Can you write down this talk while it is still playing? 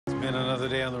And another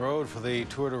day on the road for the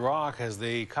Tour de Rock as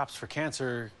the Cops for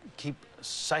Cancer keep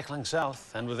cycling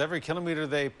south. And with every kilometre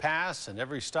they pass and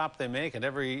every stop they make and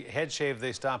every head shave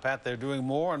they stop at, they're doing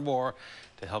more and more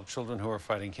to help children who are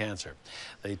fighting cancer.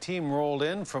 The team rolled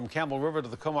in from Campbell River to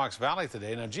the Comox Valley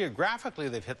today. Now, geographically,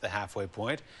 they've hit the halfway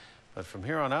point. But from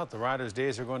here on out, the riders'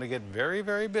 days are going to get very,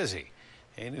 very busy.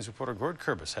 A News reporter Gord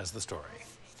Kurbis has the story.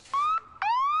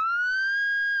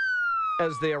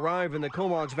 As they arrive in the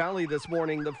Comox Valley this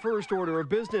morning, the first order of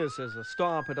business is a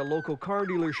stop at a local car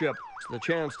dealership. It's the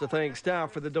chance to thank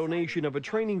staff for the donation of a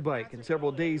training bike and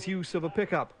several days' use of a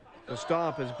pickup. The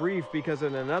stop is brief because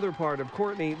in another part of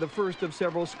Courtenay, the first of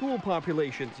several school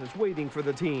populations is waiting for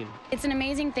the team. It's an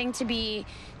amazing thing to be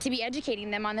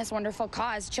educating them on this wonderful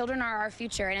cause. Children are our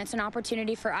future, and it's an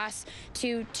opportunity for us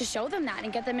to show them that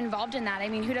and get them involved in that. I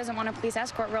mean, who doesn't want a police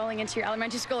escort rolling into your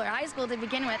elementary school or high school to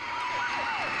begin with?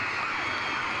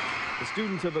 The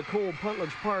students of Ecole Puntledge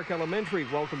Park Elementary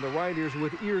welcome the riders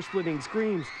with ear-splitting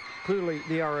screams. Clearly,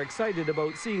 they are excited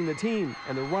about seeing the team,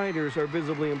 and the riders are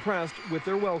visibly impressed with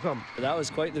their welcome. That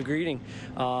was quite the greeting.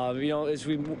 As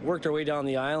we worked our way down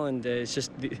the island, it's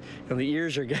just the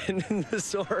ears are getting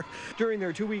sore. During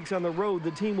their 2 weeks on the road,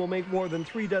 the team will make more than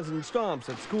 36 stops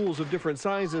at schools of different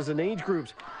sizes and age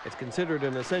groups. It's considered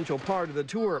an essential part of the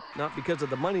tour, not because of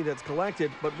the money that's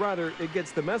collected, but rather it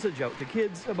gets the message out to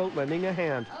kids about lending a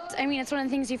hand. I mean, it's one of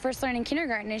the things you first learn in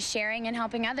kindergarten is sharing and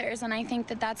helping others, and I think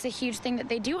that that's a huge thing that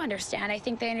they do understand. I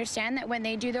think they understand that when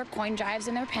they do their coin drives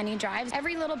and their penny drives,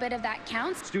 every little bit of that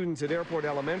counts. Students at Airport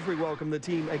Elementary welcome the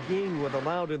team again with a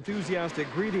loud, enthusiastic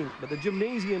greeting, but the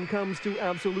gymnasium comes to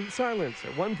absolute silence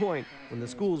at one point when the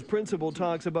school's principal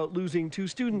talks about losing 2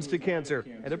 students to cancer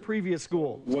at a previous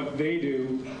school. What they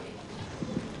do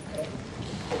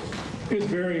is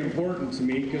very important to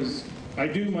me because I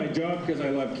do my job because I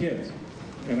love kids,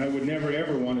 and I would never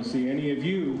ever want to see any of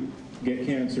you get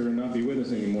cancer and not be with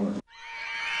us anymore.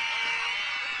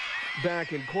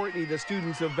 Back in Courtenay, the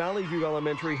students of Valley View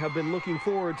Elementary have been looking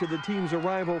forward to the team's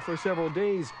arrival for several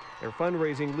days. Their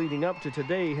fundraising leading up to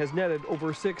today has netted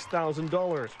over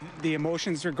 $6,000. The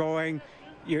emotions are going.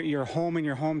 You're home in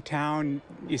your hometown.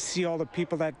 You see all the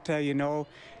people that you know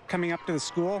coming up to the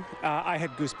school. I had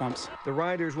goosebumps. The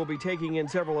riders will be taking in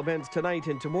several events tonight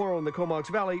and tomorrow in the Comox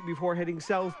Valley before heading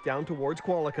south down towards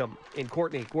Qualicum. In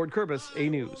Courtenay, Gord Kurbis, A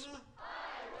News.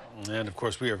 And, of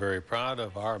course, we are very proud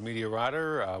of our media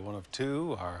writer, one of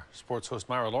 2, our sports host,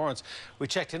 Myra Lawrence. We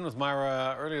checked in with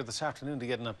Myra earlier this afternoon to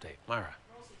get an update. Myra.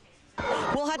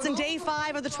 Well, Hudson, day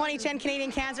 5 of the 2010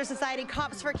 Canadian Cancer Society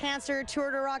Cops for Cancer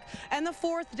Tour de Rock, and the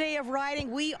 4th day of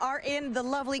riding. We are in the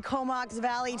lovely Comox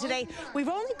Valley today. We've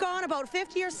only gone about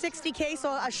 50 or 60K,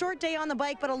 so a short day on the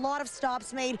bike, but a lot of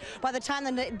stops made. By the time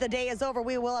the day is over,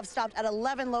 we will have stopped at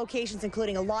 11 locations,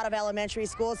 including a lot of elementary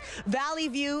schools. Valley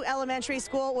View Elementary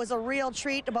School was a real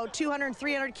treat. About 200,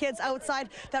 300 kids outside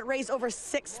that raised over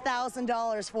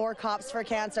 $6,000 for Cops for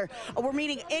Cancer. We're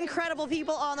meeting incredible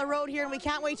people on the road here, and we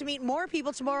can't wait to meet more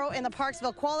people tomorrow in the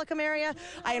Parksville-Qualicum area.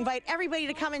 I invite everybody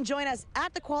to come and join us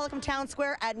at the Qualicum Town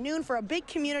Square at noon for a big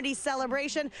community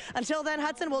celebration. Until then,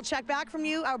 Hudson, we'll check back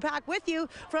with you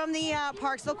from the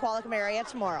Parksville-Qualicum area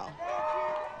tomorrow.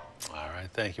 All right,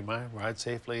 thank you, Myra. Ride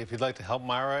safely. If you'd like to help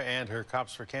Myra and her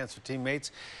Cops for Cancer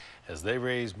teammates as they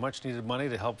raise much-needed money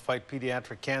to help fight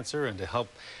pediatric cancer and to help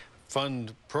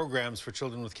fund programs for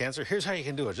children with cancer, here's how you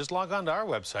can do it. Just log on to our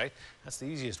website. That's the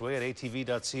easiest way at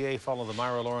atv.ca. Follow the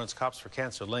Myra Lawrence Cops for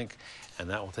Cancer link, and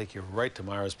that will take you right to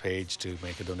Myra's page to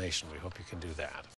make a donation. We hope you can do that.